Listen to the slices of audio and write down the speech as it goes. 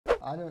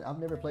I've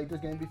never played this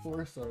game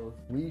before, so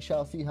we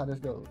shall see how this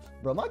goes.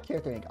 Bro, my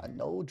character ain't got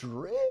no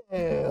drip.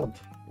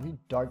 We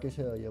dark as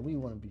hell. Yeah, we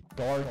want to be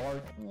dark.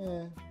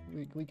 Yeah,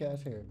 weak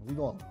ass hair. We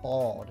going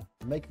bald.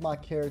 Make my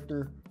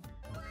character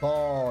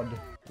bald.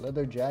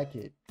 Leather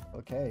jacket.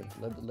 Okay,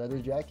 leather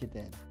jacket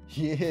then.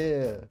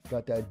 Yeah,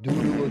 got that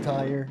doodle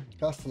attire.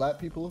 Can I slap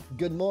people?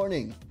 Good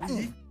morning.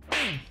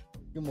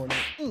 Good morning.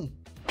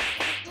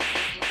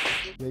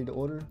 Ready to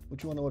order?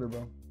 What you want to order,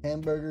 bro?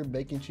 Hamburger,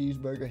 bacon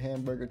cheeseburger,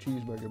 hamburger,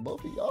 cheeseburger.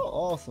 Both of y'all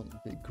awesome.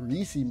 Big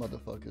greasy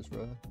motherfuckers,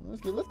 bro.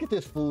 Let's get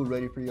this food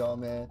ready for y'all,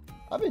 man.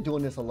 I've been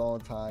doing this a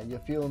long time. You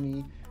feel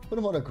me? Put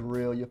them on a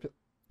grill. You feel...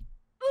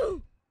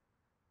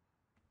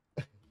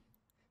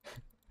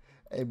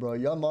 Hey, bro,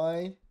 y'all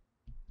mind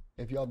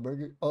if y'all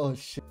burger? Oh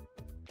shit.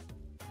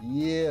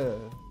 Yeah.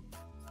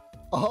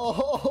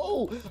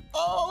 Oh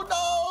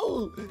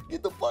no!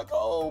 Get the fuck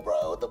on,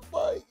 bro. What the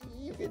fuck?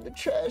 You in the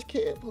trash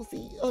can,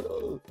 pussy. Oh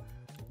no.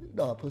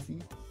 Nah,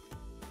 pussy.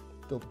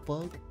 The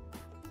fuck?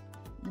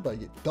 You about to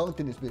get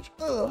dunked in this bitch.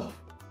 Ugh.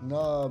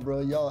 Nah,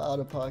 bro. Y'all out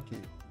of pocket.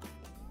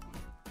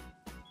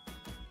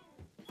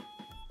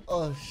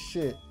 Oh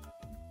shit.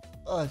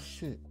 Oh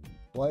shit.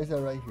 Why is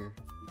that right here?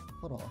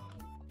 Hold on.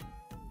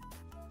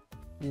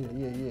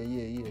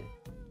 Yeah.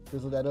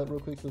 Sizzle that up real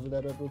quick. Sizzle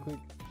that up real quick.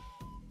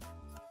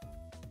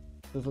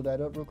 Sizzle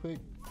that up real quick.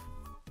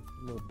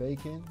 A little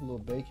bacon, you know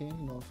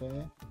what I'm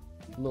saying?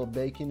 A little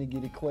bacon to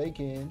get it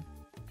quaking.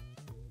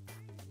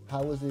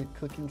 How is it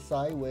cooking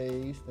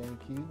sideways?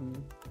 Thank you.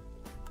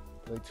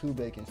 Like two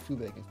bacons. If you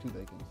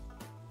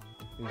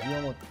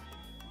don't want...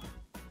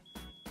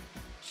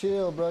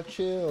 Chill, bro,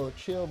 chill,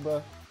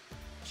 bro.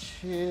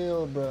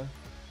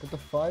 Put the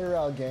fire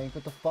out, gang.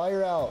 Put the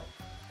fire out,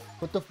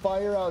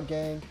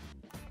 gang.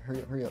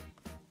 Hurry up.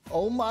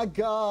 Oh my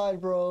God,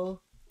 bro.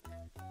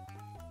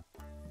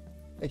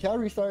 Hey, can I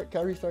restart,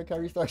 bro?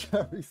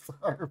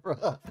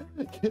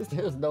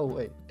 There's no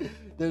way.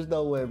 Bro.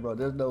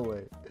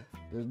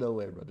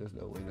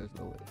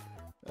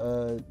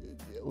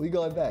 We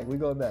going back.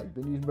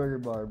 Benny's Burger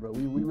Bar, bro.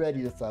 We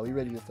ready this time.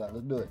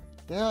 Let's do it.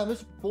 Damn,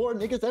 it's 4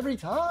 niggas every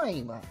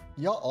time.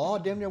 Y'all all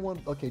damn near one.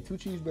 Okay, 2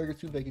 cheeseburgers,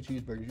 2 bacon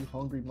cheeseburgers. You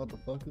hungry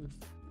motherfuckers?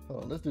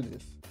 Hold on, let's do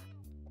this.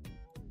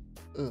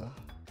 Ugh.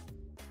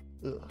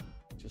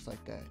 Just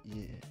like that,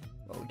 yeah.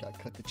 Oh, we gotta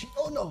cut the cheese.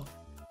 Oh no,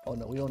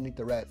 we don't need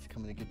the rats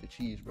coming to get the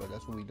cheese, bro.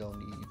 That's what we don't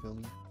need, you feel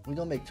me? We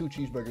gonna make 2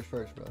 cheeseburgers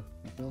first, bro.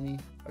 You feel me?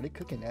 Are they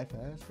cooking that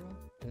fast, bro?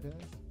 Dead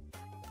ass?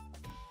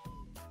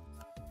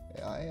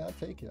 Yeah, I'll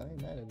take it. I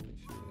ain't mad at this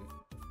shit.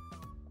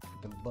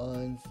 Get them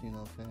buns, you know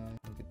what I'm saying?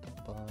 Get the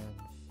buns.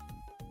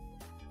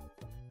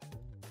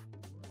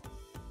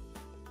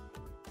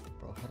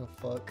 Bro, how the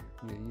fuck?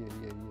 Yeah.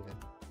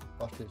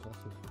 Watch this.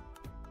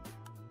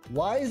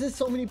 Why is there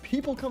so many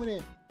people coming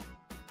in?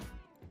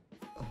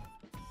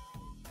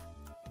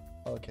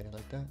 Okay,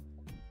 like that.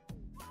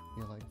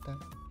 Yeah, like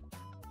that.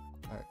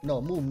 Alright,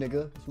 no, move,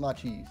 nigga. It's my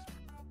cheese.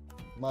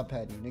 My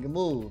patty. Nigga,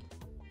 move.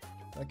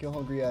 Back your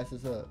hungry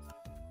asses up.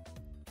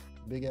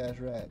 Big ass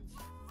rats.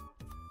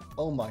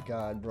 Oh my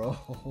God, bro.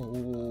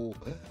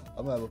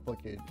 I'm gonna have a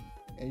fucking...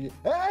 Hey,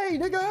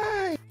 nigga,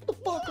 hey! What the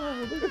fuck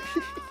over, nigga?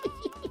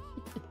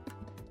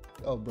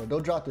 Oh, bro,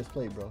 don't drop this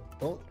plate, bro.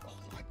 Don't...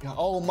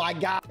 Oh my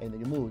God. Hey,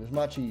 nigga, move. It's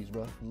my cheese,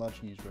 bro.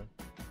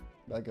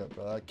 Back up,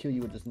 bro. I'll kill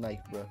you with this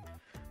knife, bro.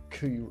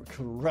 Kill you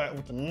right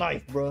with the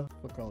knife, bro.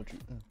 What's wrong with you?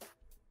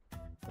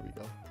 There we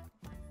go.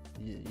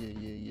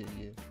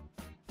 Yeah.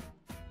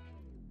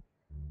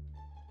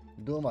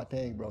 I'm doing my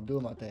thing, bro. I'm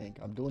doing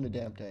the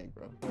damn thing,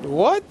 bro.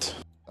 What?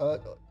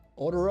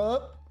 Order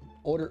up.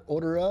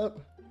 Order up.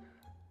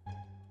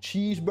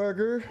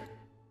 Cheeseburger.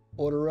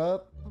 Order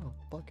up. How the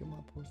fuck am I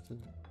supposed to?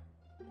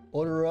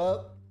 Order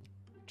up.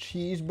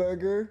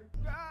 Cheeseburger.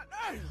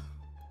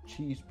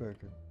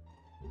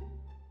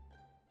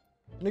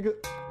 Nigga,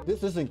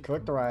 this isn't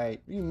cooked right.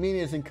 What do you mean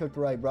it isn't cooked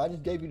right, bro? I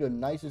just gave you the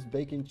nicest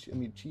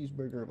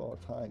cheeseburger of all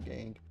time,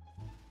 gang.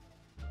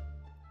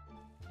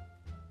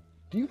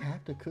 Do you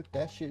have to cook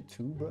that shit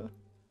too, bro?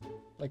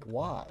 Like,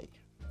 why?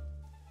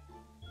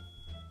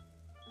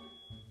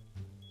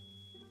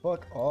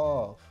 Fuck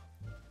off.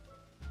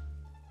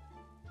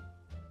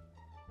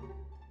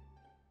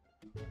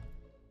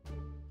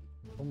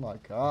 Oh my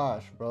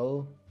gosh,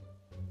 bro.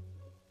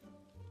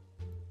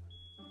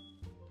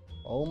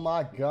 Oh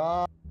my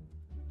God.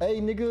 Hey,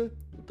 nigga,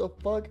 what the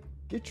fuck?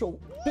 Get your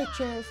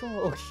bitch ass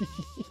on.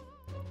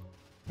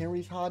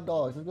 Henry's Hot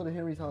Dogs. Let's go to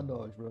Henry's Hot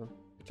Dogs, bro.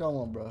 What y'all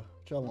want, bro?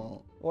 What y'all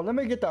want? Well, let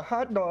me get the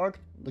hot dog.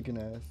 Looking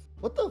ass.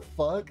 What the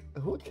fuck?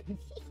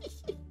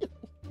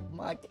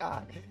 My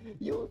God.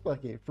 You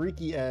fucking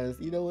freaky ass.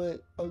 You know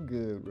what? I'm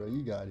good, bro.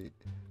 You got it.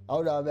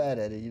 I'm not mad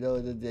at it. You know,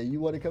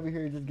 you want to come in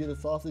here and just get a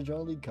sausage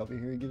only? Come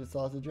in here and get a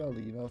sausage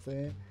only. You know what I'm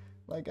saying?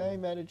 Like, I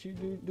ain't mad at you,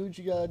 dude. Do what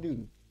you gotta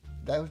do.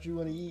 That's what you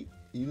want to eat?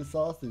 Eat a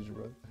sausage,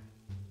 bro.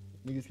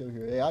 Niggas come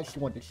here. Hey, I just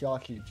want the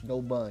sausage,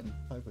 no bun.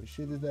 What type of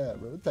shit is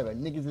that, bro? What type of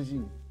niggas is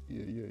you?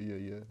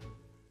 Yeah.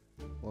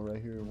 One right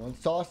here. One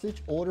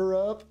sausage. Order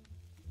up.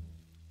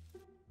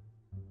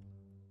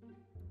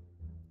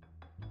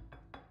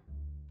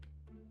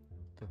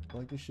 The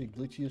Like this shit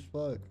glitchy as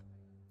fuck.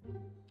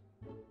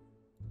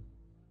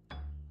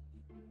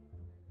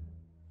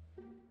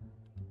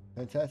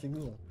 Fantastic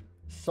meal.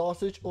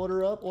 Sausage,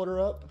 order up, order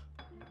up.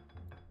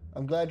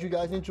 I'm glad you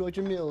guys enjoyed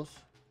your meals.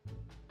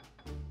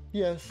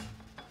 Yes.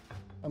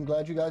 I'm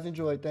glad you guys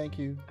enjoyed. Thank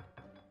you.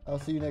 I'll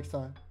see you next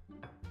time.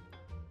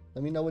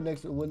 Let me know what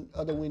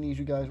other weenies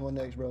you guys want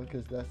next, bro,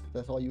 because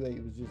that's all you ate.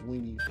 It was just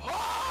weenies.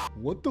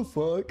 What the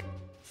fuck?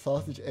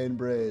 Sausage and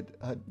bread.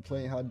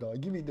 Plain hot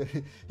dog. Give me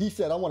the. He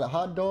said, I want a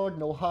hot dog,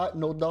 no hot,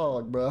 no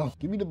dog, bro.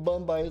 Give me the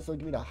bun by itself.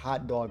 Give me the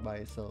hot dog by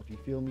itself. You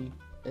feel me?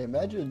 Hey,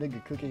 imagine a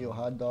nigga cooking your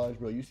hot dogs,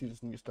 bro. You see this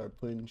nigga start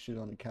putting shit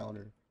on the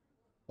counter,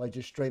 like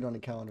just straight on the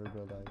counter,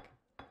 bro. Like,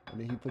 and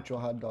then he put your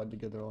hot dog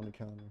together on the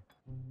counter.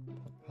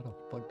 How the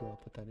fuck do I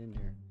put that in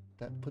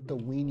there? Put the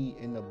weenie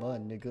in the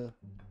bun, nigga.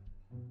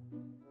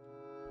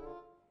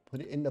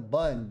 Put it in the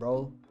bun,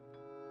 bro.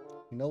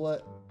 You know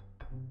what?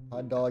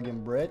 Hot dog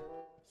and bread,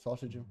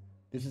 sausage.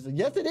 This is a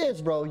yes. It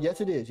is, bro.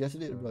 Yes, it is. Yes,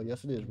 it is, bro.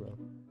 Yes, it is, bro.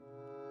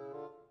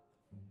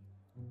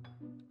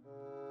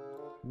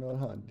 No,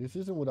 huh? This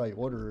isn't what I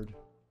ordered.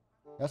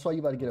 That's why you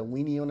about to get a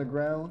weenie on the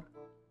ground.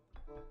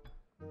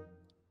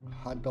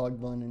 Hot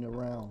dog bun in the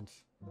rounds.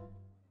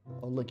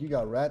 Oh, look, you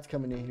got rats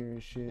coming in here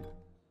and shit.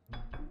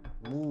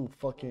 Move,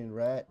 fucking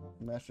rat.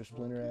 Master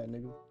Splinter ad,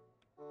 nigga.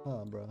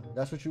 Huh, bro.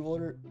 That's what you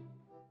ordered?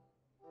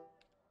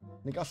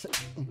 Nigga, I said,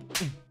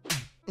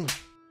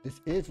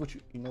 this is what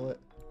you know what?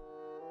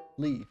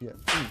 Leave, yeah.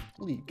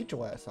 Leave. Get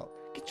your ass out.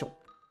 Get your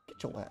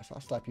ass out.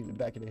 I'll slap you in the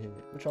back of the head.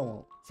 What y'all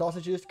want?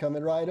 Sausages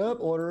coming right up.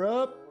 Order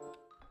up.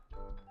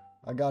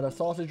 I got a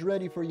sausage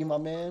ready for you, my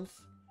mans.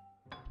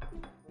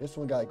 This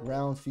one got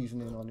ground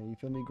seasoning on it. You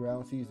feel me?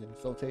 Ground seasoning.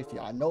 So tasty.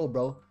 I know,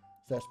 bro.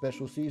 It's that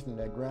special seasoning,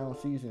 that ground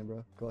seasoning,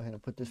 bro. Go ahead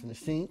and put this in the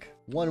sink.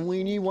 One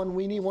weenie,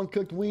 one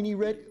cooked weenie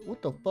ready.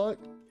 What the fuck?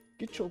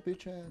 Get your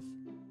bitch ass.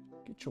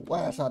 Get your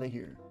ass out of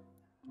here.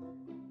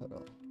 Hold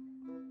on.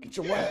 Get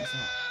your ass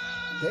out.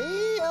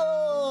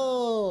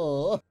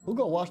 Damn! Who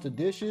gonna wash the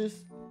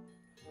dishes?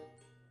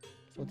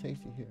 So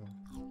tasty here.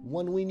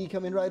 One weenie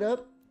coming right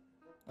up.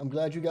 I'm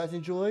glad you guys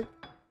enjoyed.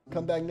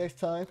 Come back next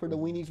time for the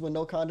weenies with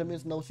no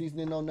condiments, no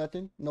seasoning, no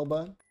nothing, no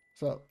bun.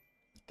 So,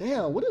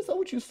 damn, what is up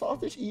with you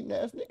sausage eating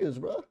ass niggas,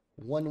 bro?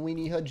 One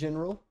weenie hut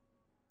general.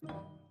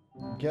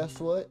 Guess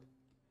what?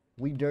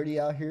 We dirty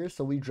out here,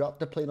 so we dropped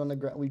the plate on the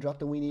ground. We dropped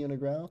the weenie on the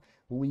ground,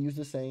 but we use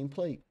the same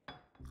plate.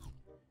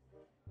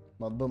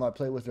 But my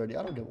plate was dirty.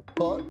 I don't give a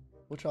fuck.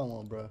 What y'all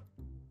want, bro?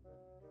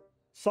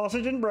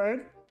 Sausage and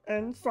bread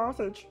and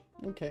sausage.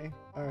 Okay.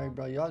 All right,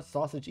 bro. Y'all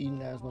sausage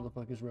eating ass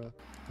motherfuckers, bro.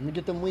 Let me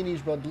get them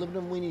weenies, bro. Deliver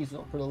them weenies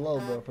for the low,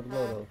 bro. For the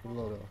low, though. For the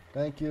low, though.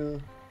 Thank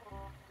you.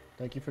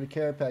 Thank you for the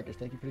care package.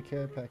 Thank you for the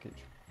care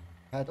package.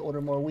 I had to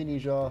order more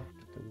weenies, y'all.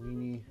 Get the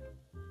weenie.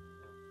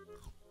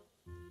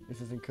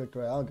 This isn't cooked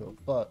right. I don't give a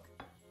fuck.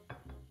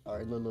 All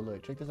right,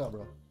 look. Check this out,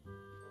 bro.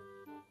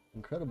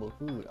 Incredible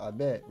food. I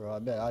bet, bro. I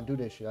bet. I do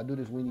this shit. I do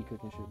this weenie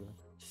cooking shit, bro.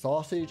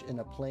 Sausage and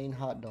a plain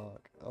hot dog.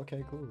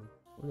 Okay, cool.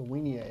 Where the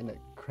weenie at? In the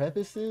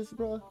crevices,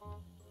 bro?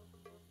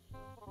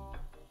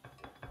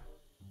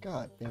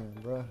 God damn,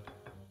 bro.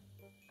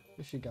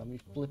 This shit got me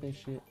flipping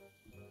shit.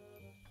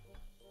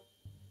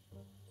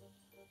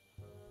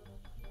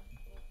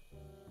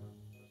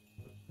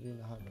 Put it in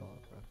the hot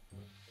dog, bro.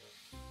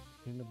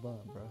 Put it in the bun,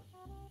 bro.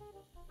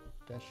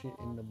 That shit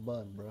in the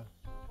bun, bro.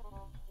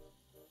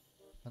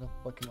 How the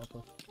fuck am I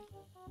supposed to...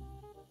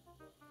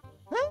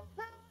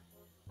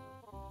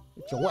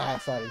 Get your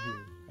ass out of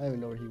here. I don't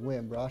even know where he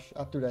went, bro.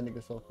 I threw that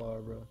nigga so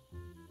far, bro.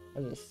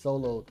 I just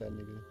soloed that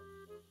nigga.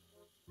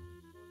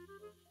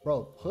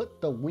 Bro, put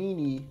the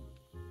weenie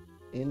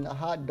in the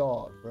hot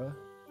dog, bro.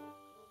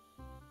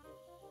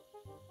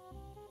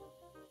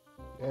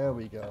 There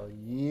we go.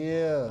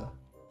 Yeah.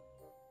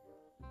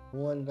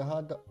 One of the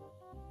hot dog.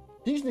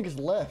 These niggas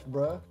left,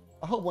 bro.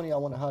 I hope one of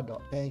y'all want a hot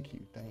dog. Thank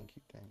you. A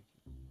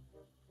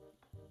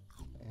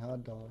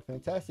hot dog.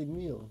 Fantastic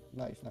meal.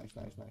 Nice.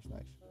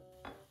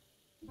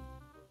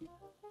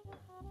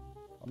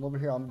 I'm over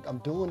here. I'm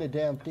doing the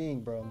damn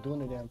thing, bro. I'm doing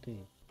the damn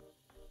thing.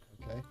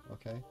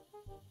 Okay.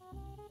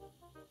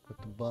 Put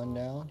the bun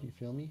down. You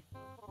feel me?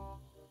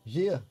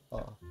 Yeah.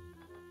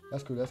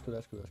 That's cool.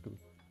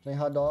 Plain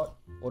hot dog.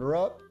 Order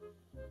up.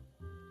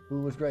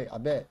 Food was great. I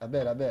bet.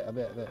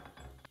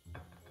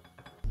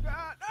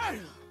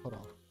 Hold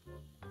on.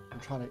 I'm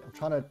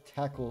trying to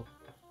tackle.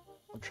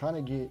 I'm trying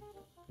to get.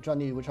 What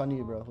y'all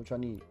need, bro? What y'all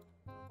need?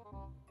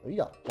 Oh, you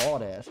got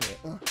bald ass head.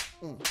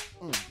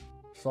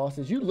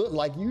 Sausage. You look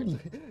like you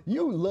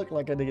look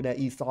like a nigga that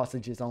eats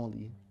sausages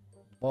only.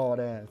 Bald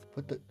ass.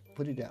 Put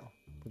it down.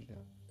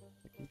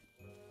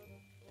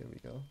 There we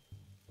go.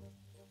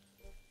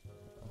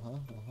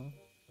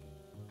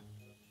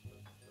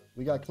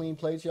 We got clean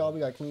plates, y'all. We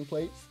got clean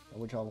plates.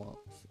 What y'all want?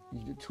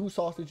 You do 2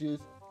 sausages.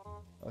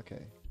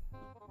 Okay.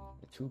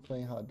 And 2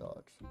 plain hot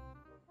dogs.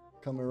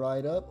 Coming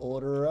right up.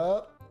 Order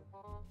up.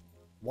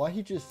 Why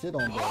he just sit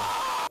on, bro?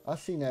 I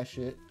seen that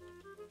shit.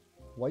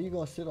 Why you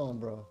gonna sit on,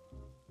 bro?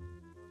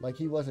 Like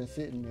he wasn't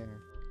sitting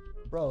there.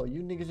 Bro,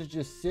 you niggas is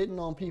just sitting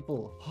on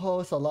people. Oh,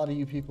 it's a lot of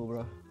you people,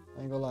 bro.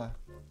 I ain't gonna lie.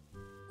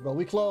 Bro,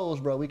 we close,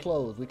 bro. We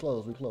close.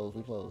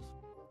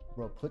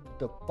 Bro, put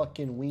the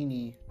fucking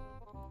weenie.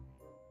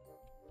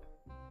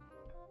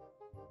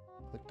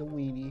 Put the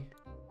weenie.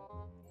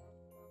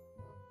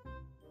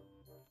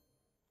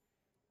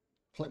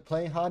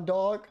 Playing hot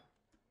dog.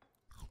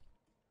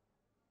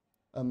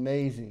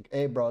 Amazing.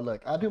 Hey, bro,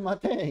 look, I do my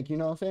thing. You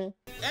know what I'm saying?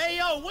 Hey,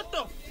 yo, what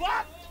the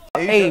fuck?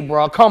 Hey,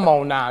 bro, come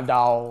on now,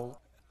 dog.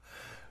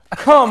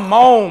 Come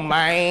on,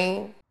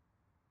 man.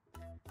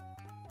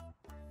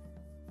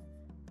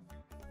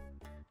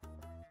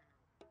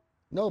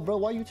 No, bro,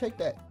 why you take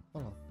that?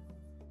 Hold on.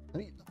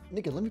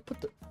 Let me put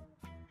the...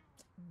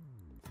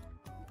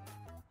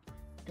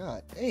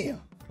 God damn.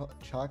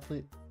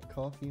 Chocolate,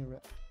 coffee, and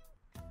wrap.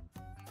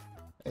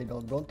 Hey,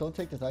 don't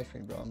take this ice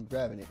cream, bro. I'm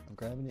grabbing it.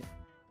 Okay,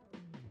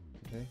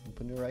 I'm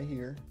putting it right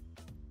here.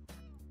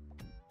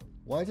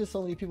 Why is there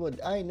so many people?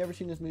 I ain't never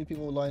seen this many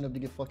people line up to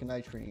get fucking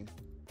ice cream.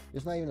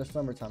 It's not even the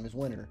summertime. It's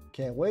winter.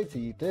 Can't wait to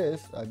eat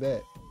this. I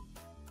bet.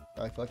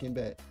 I fucking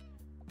bet.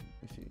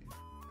 Let me see.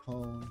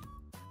 Cone.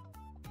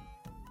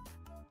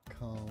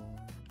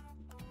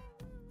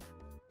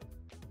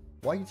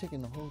 Why are you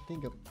taking the whole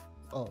thing up?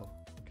 Oh,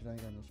 because I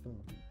ain't got no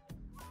spoon.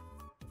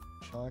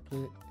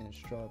 Chocolate and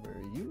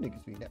strawberry. You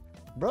niggas be that.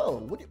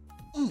 Bro, what you...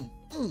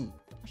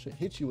 I should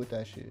hit you with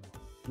that shit.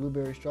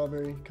 Blueberry,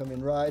 strawberry,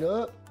 coming right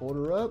up.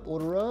 Order up.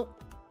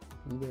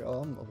 Blueberry.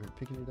 Oh, I'm over here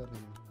picking it up.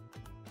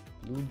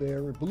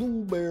 Blueberry. What you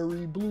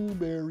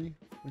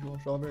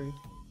want, strawberry?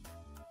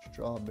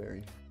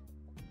 Strawberry.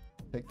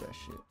 Take that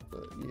shit.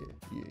 But yeah.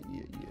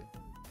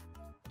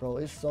 Bro,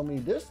 it's so many.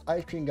 This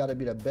ice cream gotta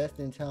be the best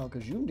in town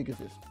because you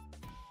niggas is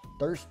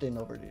thirsting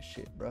over this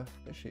shit, bro.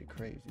 This shit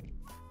crazy.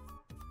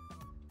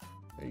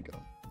 There you go.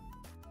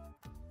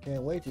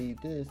 Can't wait to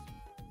eat this.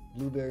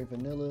 Blueberry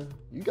vanilla.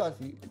 You guys,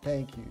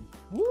 thank you.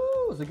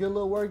 Woo, it's a good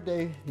little work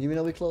day. Even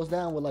though we closed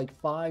down with like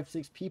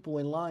 5-6 people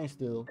in line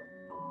still.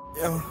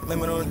 Yo,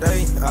 limit on the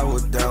day, I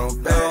was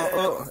down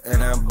bad,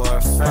 and I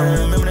bought fame.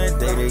 Remember that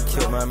day they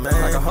killed my man,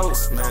 like a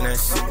host, man, that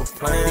shit was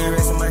plain. They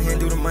racing my hand,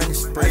 do the money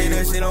spray,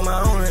 that shit on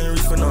my own, ain't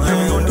reach for no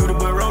hand. We gon' do the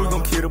boy roll, we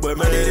gon' kill the boy,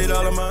 man. I did it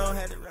all on my own,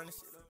 had to